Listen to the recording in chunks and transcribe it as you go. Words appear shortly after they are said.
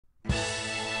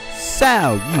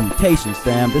Salutations,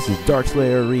 fam. This is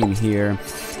Darkslayer Arim here,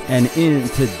 and in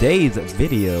today's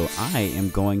video, I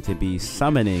am going to be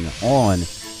summoning on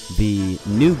the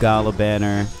new Gala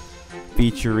banner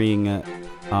featuring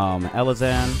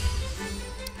Elisanne,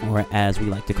 or as we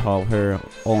like to call her,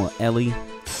 Elly.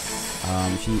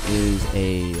 She is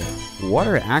a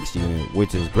water axe unit,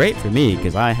 which is great for me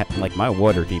because like my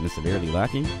water team is severely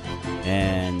lacking,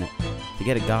 and to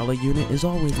get a Gala unit is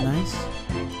always nice.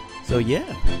 So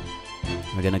yeah,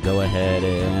 we're gonna go ahead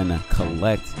and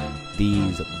collect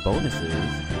these bonuses.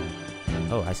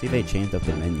 Oh, I see they changed up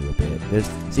the menu a bit.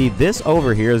 This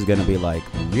over here is gonna be like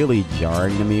really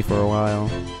jarring to me for a while.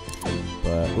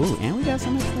 But ooh, and we got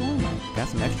some extra Wyrmite. Got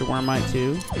some extra Wyrmite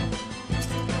too.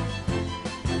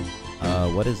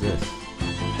 What is this?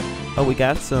 Oh, we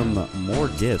got some more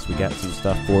gifts. We got some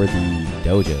stuff for the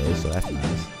dojo, so that's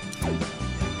nice.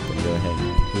 Gonna go ahead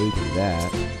and take that.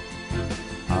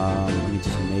 Let me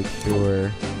just make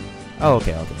sure. Oh,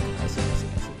 okay. I see.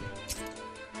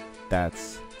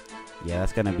 That's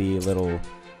gonna be a little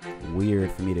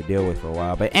weird for me to deal with for a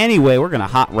while. But anyway, we're gonna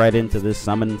hop right into this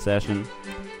summon session.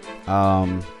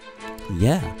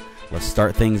 Yeah, let's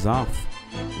start things off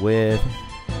with.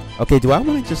 Okay, do I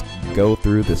want to just go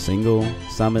through the single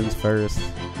summons first?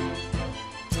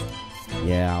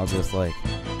 Yeah, I'll just like,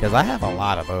 because I have a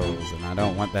lot of those, and I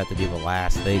don't want that to be the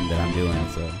last thing that I'm doing,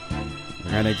 so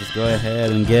we're going to just go ahead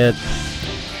and get,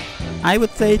 I would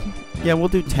say, yeah, we'll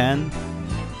do 10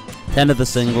 of the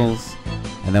singles,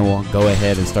 and then we'll go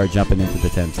ahead and start jumping into the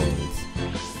 10 folds.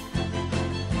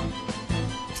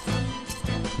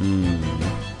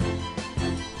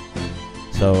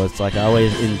 So it's like I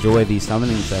always enjoy these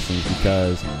summoning sessions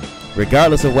because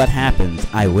regardless of what happens,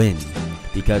 I win.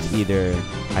 Because either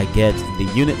I get the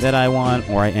unit that I want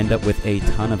or I end up with a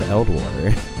ton of Eld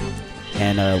Water.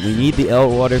 And we need the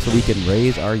Eld Water so we can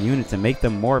raise our units and make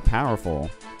them more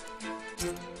powerful.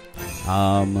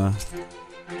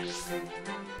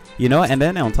 You know, and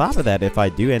then on top of that, if I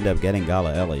do end up getting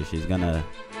Gala Elly, she's gonna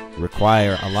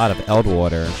require a lot of Eld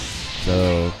Water.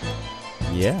 So,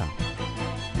 yeah.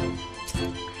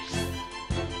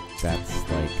 That's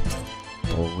like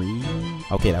 3.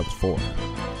 Okay, that was 4.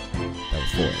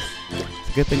 It's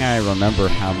a good thing I remember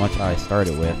how much I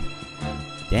started with.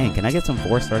 Dang, can I get some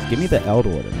 4 stars? Give me the Eld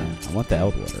Water, man. I want the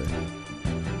Eld Water.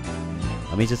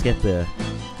 Let me just get the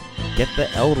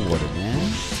Eld Water, man.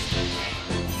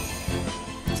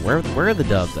 Where are the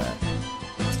doves at?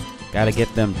 Gotta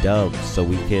get them doves so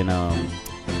we can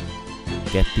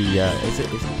get the I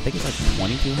think it's like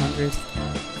 2,200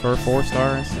 for 4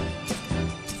 stars.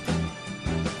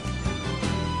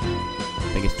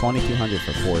 I think it's 2,200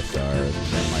 for 4 stars, and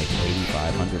then like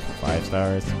 8,500 for 5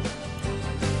 stars.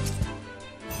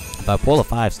 If I pull a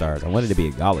 5 stars, I want it to be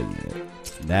a Gala unit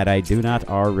that I do not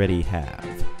already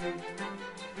have.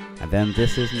 And then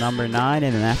this is number 9,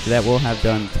 and then after that we'll have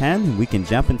done 10, and we can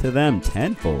jump into them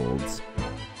 10 folds.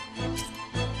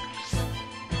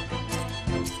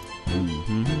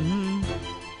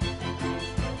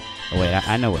 Oh wait,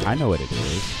 I know what it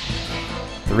is.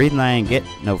 The reason I ain't get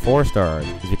no 4 stars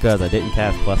is because I didn't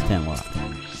cast +10 luck.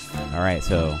 Alright,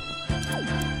 so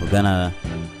we're gonna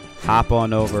hop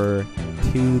on over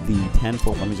to the 10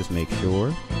 fold. Let me just make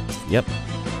sure. Yep,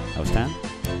 that was 10.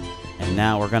 And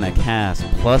now we're gonna cast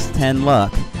 +10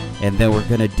 luck, and then we're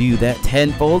gonna do that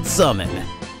 10-fold summon.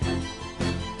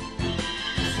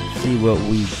 See what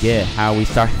we get, how we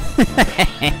start.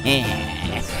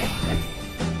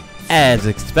 As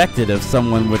expected of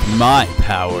someone with my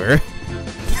power.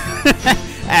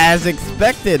 As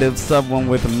expected of someone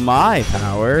with my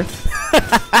power.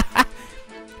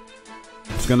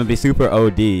 It's gonna be super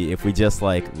OD if we just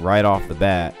like right off the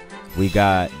bat we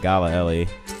got Gala Elly.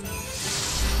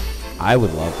 I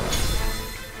would love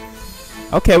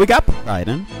that. Okay, we got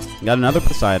Poseidon. We got another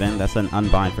Poseidon. That's an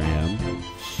unbind for him.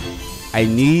 I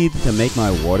need to make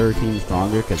my water team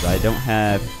stronger because I don't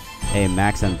have a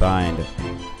max unbind.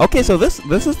 Okay, so this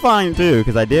is fine too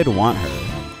because I did want her.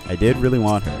 I did really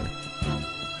want her.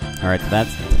 Alright, so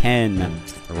that's 10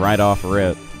 right off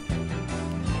rip.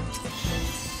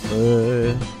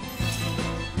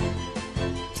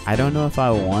 I don't know if I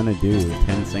want to do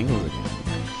 10 singles again.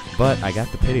 But I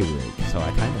got the pity rig, so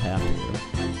I kind of have to.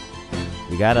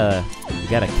 We gotta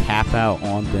cap out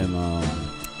on them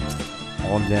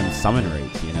summon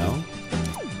rates, you know?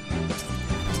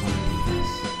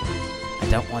 I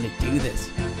don't want to do this.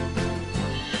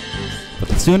 But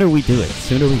the sooner we do it, the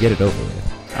sooner we get it over with.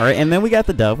 Alright, and then we got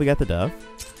the dove.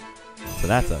 So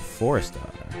that's a 4 star.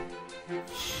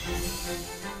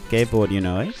 Okay,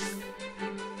 Voidinoy.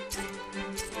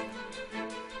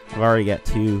 I've already got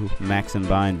 2 max and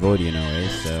bind Voidinoys,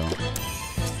 so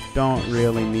don't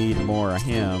really need more of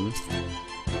him.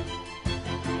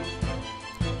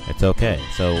 It's okay.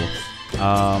 So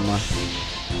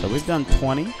we've done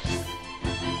 20.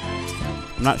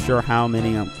 I'm not sure how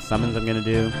many summons I'm gonna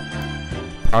do.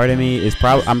 Part of me is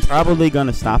I'm probably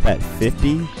gonna stop at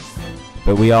 50,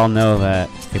 but we all know that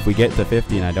if we get to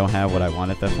 50 and I don't have what I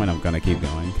want at that point, I'm gonna keep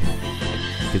going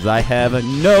because I have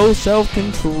no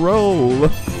self-control.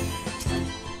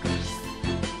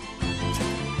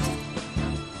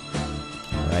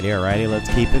 Alrighty, let's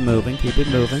keep it moving,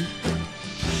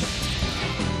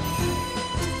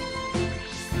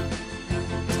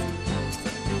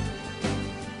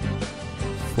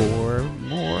 Four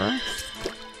more.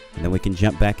 And then we can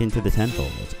jump back into the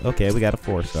tenfolds. Okay, we got a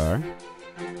 4-star.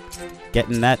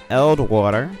 Getting that Eld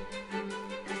water.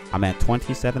 I'm at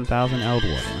 27,000 Eld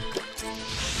water.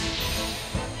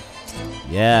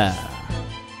 Yeah.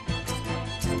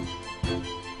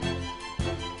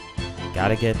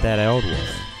 Gotta get that Eld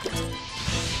water.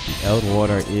 The Eld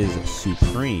water is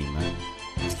supreme.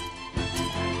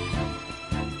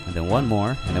 And then one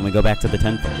more, and then we go back to the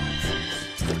tenfolds.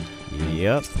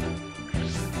 Yep.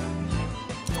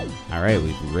 Alright,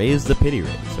 we've raised the pity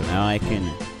rate, so now I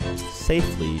can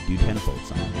safely do tenfold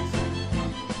summons.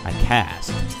 I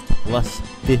cast plus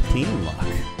 15 luck.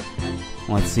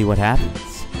 Let's see what happens.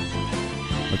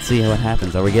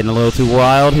 Are we getting a little too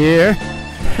wild here?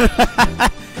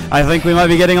 I think we might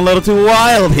be getting a little too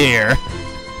wild here.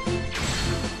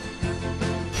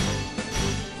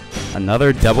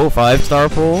 Another double 5-star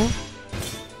pull?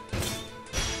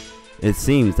 It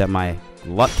seems that my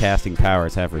luck casting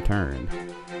powers have returned.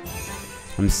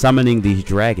 I'm summoning these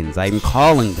dragons. I'm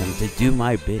calling them to do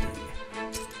my bidding.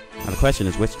 Now the question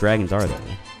is, which dragons are they?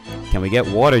 Can we get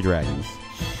water dragons?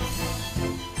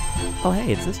 Oh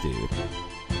hey, it's this dude.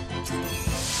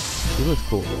 He looks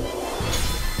cool.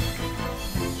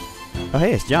 Oh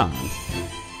hey, it's John.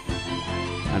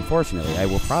 Unfortunately, I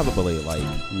will probably, like,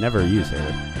 never use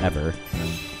her. Ever.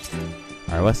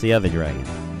 Alright, what's the other dragon?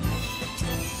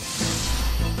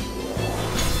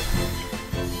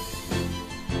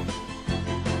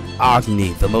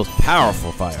 Agni, the most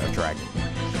powerful fire dragon.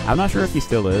 I'm not sure if he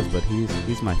still is, but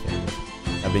he's my favorite.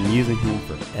 I've been using him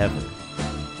forever.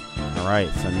 Alright,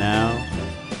 so now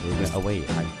we're gonna, oh wait,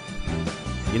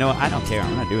 you know what, I don't care,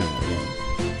 I'm not doing that again.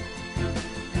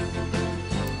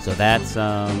 So that's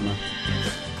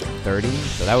 30,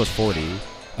 so that was 40.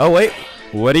 Oh wait,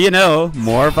 what do you know?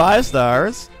 More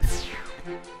 5-stars.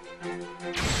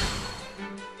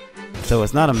 So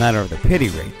it's not a matter of the pity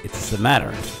rate, it's a matter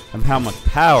of how much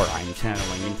power I'm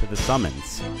channeling into the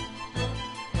summons.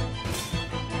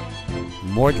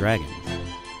 More dragons.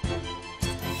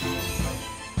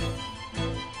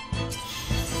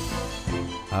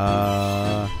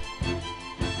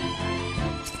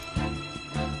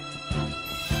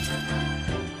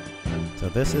 So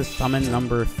this is summon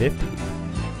number 50.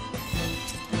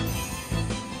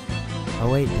 Oh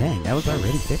wait, dang, that was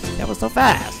already 50? That was so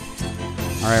fast!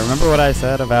 Alright, remember what I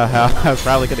said about how I was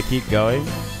probably gonna keep going?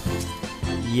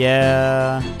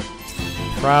 Yeah,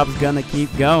 prob's gonna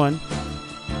keep going.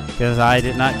 Because I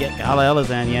did not get Gala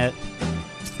Elisanne yet.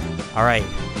 Alright,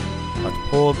 let's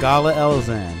pull Gala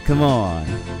Elisanne. Come on.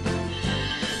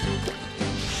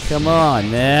 Come on,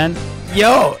 man.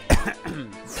 Yo!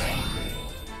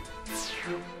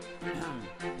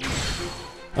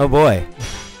 Oh boy.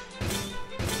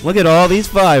 Look at all these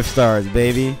 5-stars,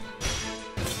 baby.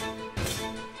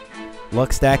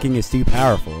 Luck stacking is too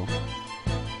powerful.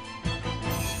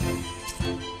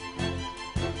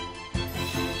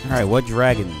 Alright, what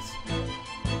dragons?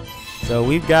 So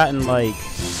we've gotten like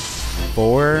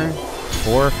 4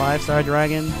 or 5-star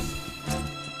dragons.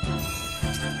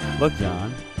 Look,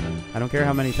 John. I don't care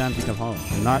how many times you come home.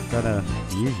 I'm not gonna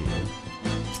use you.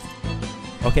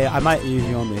 Okay, I might use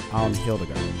you on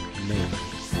Hildegard. Maybe.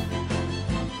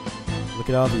 Look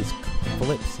at all these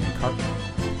flips and cartons.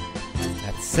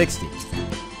 That's 60.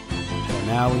 So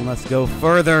now we must go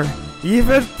further,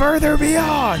 even further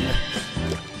beyond.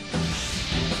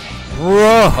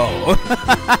 Whoa!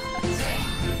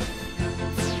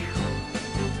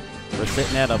 We're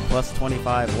sitting at a plus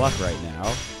 25 luck right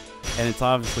now, and it's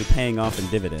obviously paying off in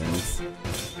dividends.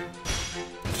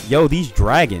 Yo, these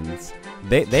dragons,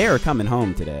 they are coming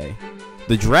home today.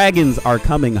 The dragons are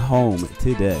coming home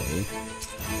today.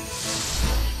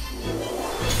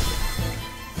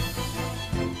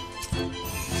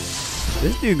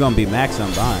 This dude gonna be max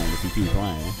unbind if you keep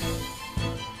playing.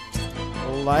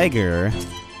 Liger.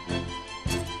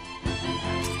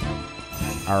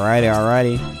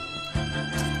 Alrighty.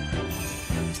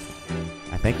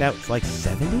 I think that was like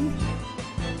 70?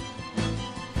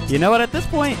 You know what? At this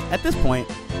point,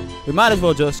 we might as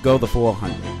well just go the full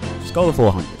 100. Just go the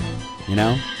full 100. You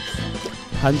know?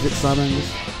 100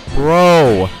 summons.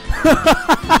 Bro!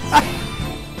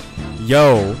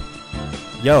 Yo.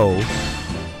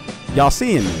 Y'all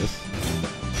seeing this?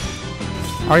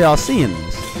 Are y'all seeing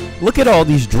this? Look at all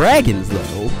these dragons,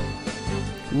 though.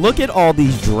 Look at all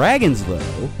these dragons,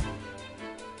 though.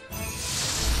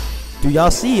 Do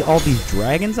y'all see all these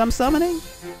dragons I'm summoning?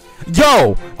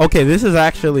 Yo! Okay, this is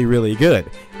actually really good.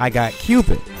 I got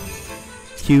Cupid.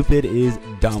 Cupid is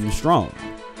dumb strong.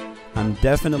 I'm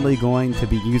definitely going to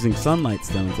be using Sunlight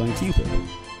Stones on Cupid.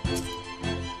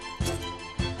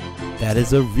 That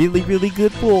is a really, really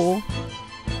good pull.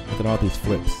 Look at all these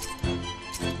flips.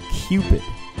 Cupid.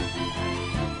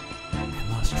 I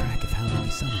lost track of how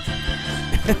many summons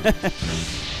I've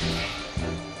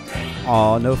done.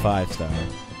 Aw, no 5-star.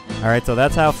 Alright, so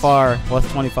that's how far plus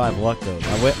 25 luck goes.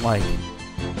 I went like,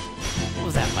 what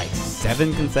was that, like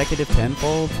 7 consecutive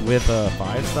 10-folds with a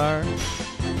 5-star?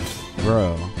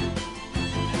 Bro.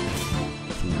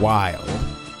 It's wild.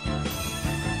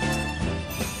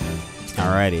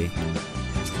 Alrighty.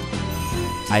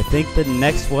 I think the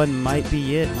next one might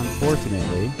be it,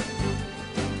 unfortunately.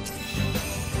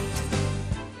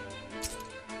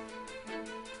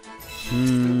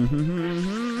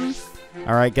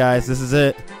 Alright guys, this is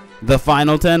it. The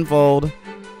final 10-fold.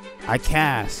 I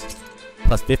cast.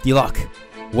 Plus 50 luck.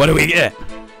 What do we get?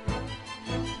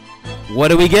 What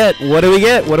do we get? What do we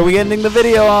get? What are we ending the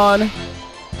video on?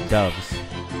 Doves.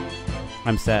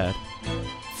 I'm sad.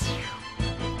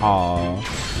 Aww.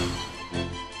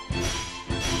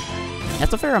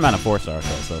 That's a fair amount of 4-stars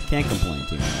though, so can't complain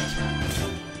too much.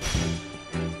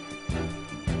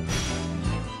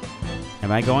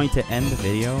 Am I going to end the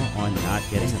video on not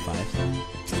getting a 5-star?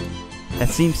 That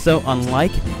seems so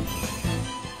unlike me.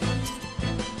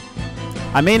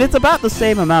 I mean, it's about the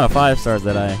same amount of 5-stars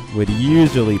that I would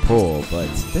usually pull, but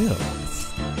still,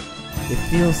 it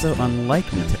feels so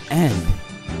unlike me to end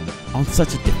on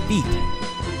such a defeat.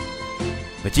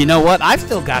 But you know what? I've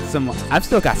still got some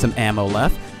ammo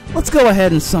left. Let's go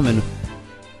ahead and summon.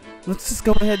 Let's just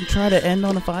go ahead and try to end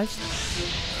on a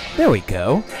 5-star. There we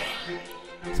go.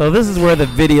 So this is where the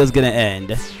video's gonna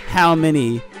end. How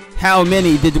many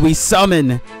did we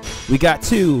summon? We got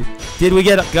 2. Did we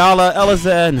get a Gala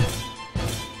Elisanne?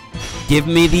 Give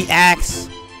me the axe.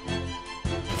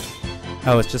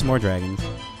 Oh, it's just more dragons.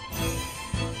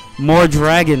 More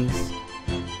dragons.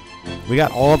 We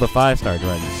got all the 5-star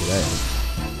dragons today.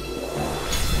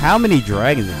 How many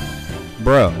dragons?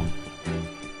 Bro.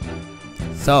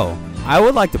 So, I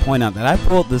would like to point out that I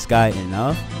pulled this guy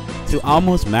enough to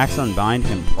almost max unbind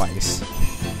him twice.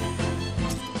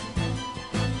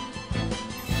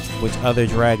 Which other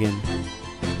dragon?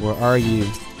 Where are you?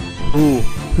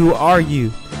 Who are you?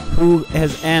 Who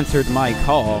has answered my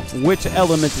call? Which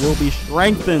element will be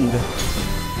strengthened?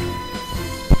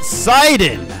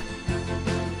 Poseidon!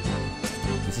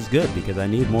 This is good because I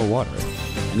need more water.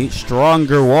 I need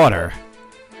stronger water.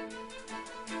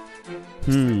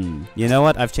 You know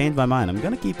what? I've changed my mind. I'm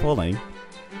gonna keep pulling.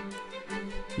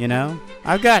 You know?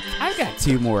 I've got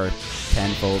 2 more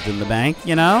 10-folds in the bank,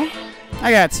 you know?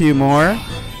 I got 2 more.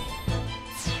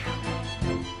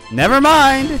 Never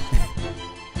mind.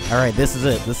 Alright, this is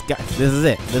it. This is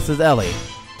it. This is Elly.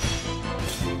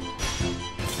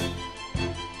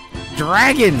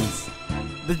 Dragons!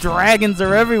 The dragons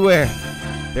are everywhere.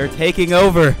 They're taking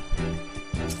over.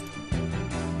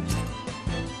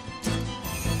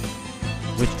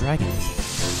 Which dragon is it?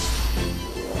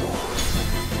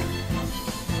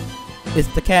 It's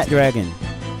the cat dragon.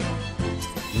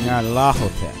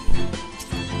 Nyarlathotep.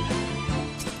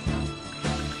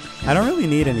 I don't really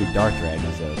need any dark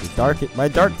dragons though. My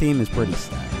dark team is pretty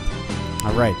stacked.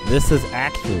 Alright, this is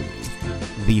actually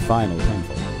the final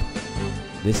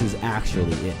 10-fold. This is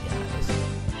actually it, guys.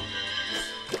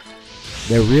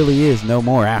 There really is no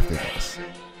more after this.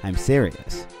 I'm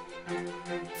serious.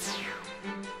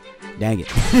 Dang it.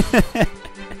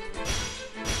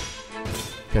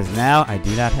 Because now I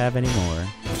do not have any more.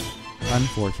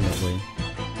 Unfortunately.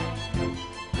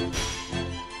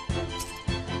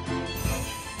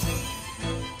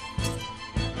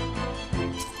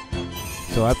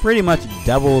 So I pretty much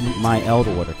doubled my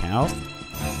Elder Water count.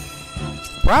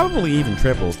 Probably even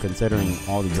tripled considering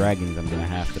all the dragons I'm going to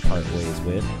have to part ways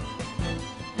with.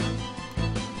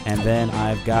 And then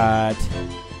I've got...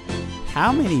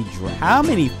 How many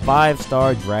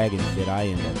 5-star dragons did I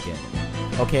end up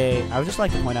getting? Okay, I would just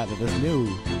like to point out that this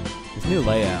new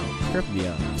layout tripped me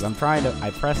up. Because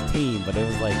I pressed team, but it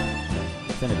was like,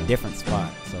 it's in a different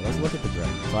spot. So let's look at the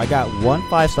dragons. So I got 1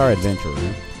 5-star adventurer,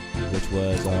 which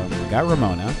was, got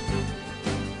Ramona.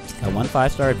 Got 1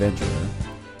 5-star adventurer.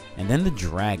 And then the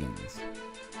dragons.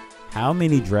 How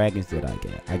many dragons did I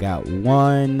get? I got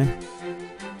 1.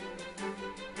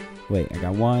 Wait, I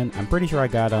got 1. I'm pretty sure I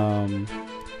got,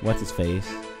 what's his face?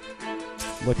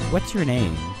 What's your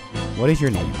name? What is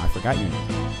your name? I forgot your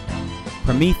name.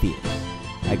 Prometheus.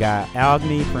 I got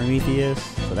Agni, Prometheus,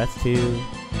 so that's 2.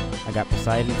 I got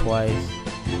Poseidon twice.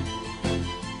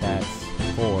 That's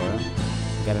 4.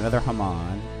 I got another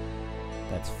Haman.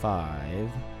 That's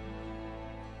 5.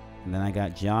 And then I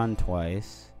got John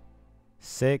twice.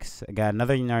 6. I got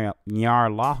another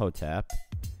Nyarlathotep.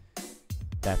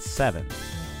 That's 7.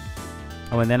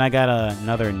 Oh, and then I got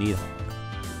another Nidhogg.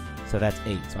 So that's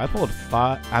 8. So I pulled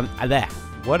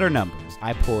 5. What are numbers?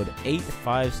 I pulled 8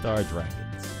 5-star dragons.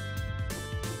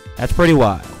 That's pretty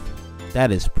wild.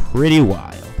 That is pretty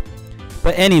wild.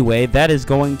 But anyway, that is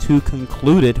going to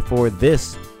conclude it for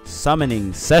this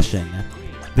summoning session.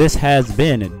 This has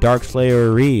been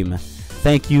Darkslayer Arim.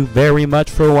 Thank you very much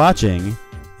for watching,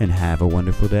 and have a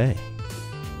wonderful day.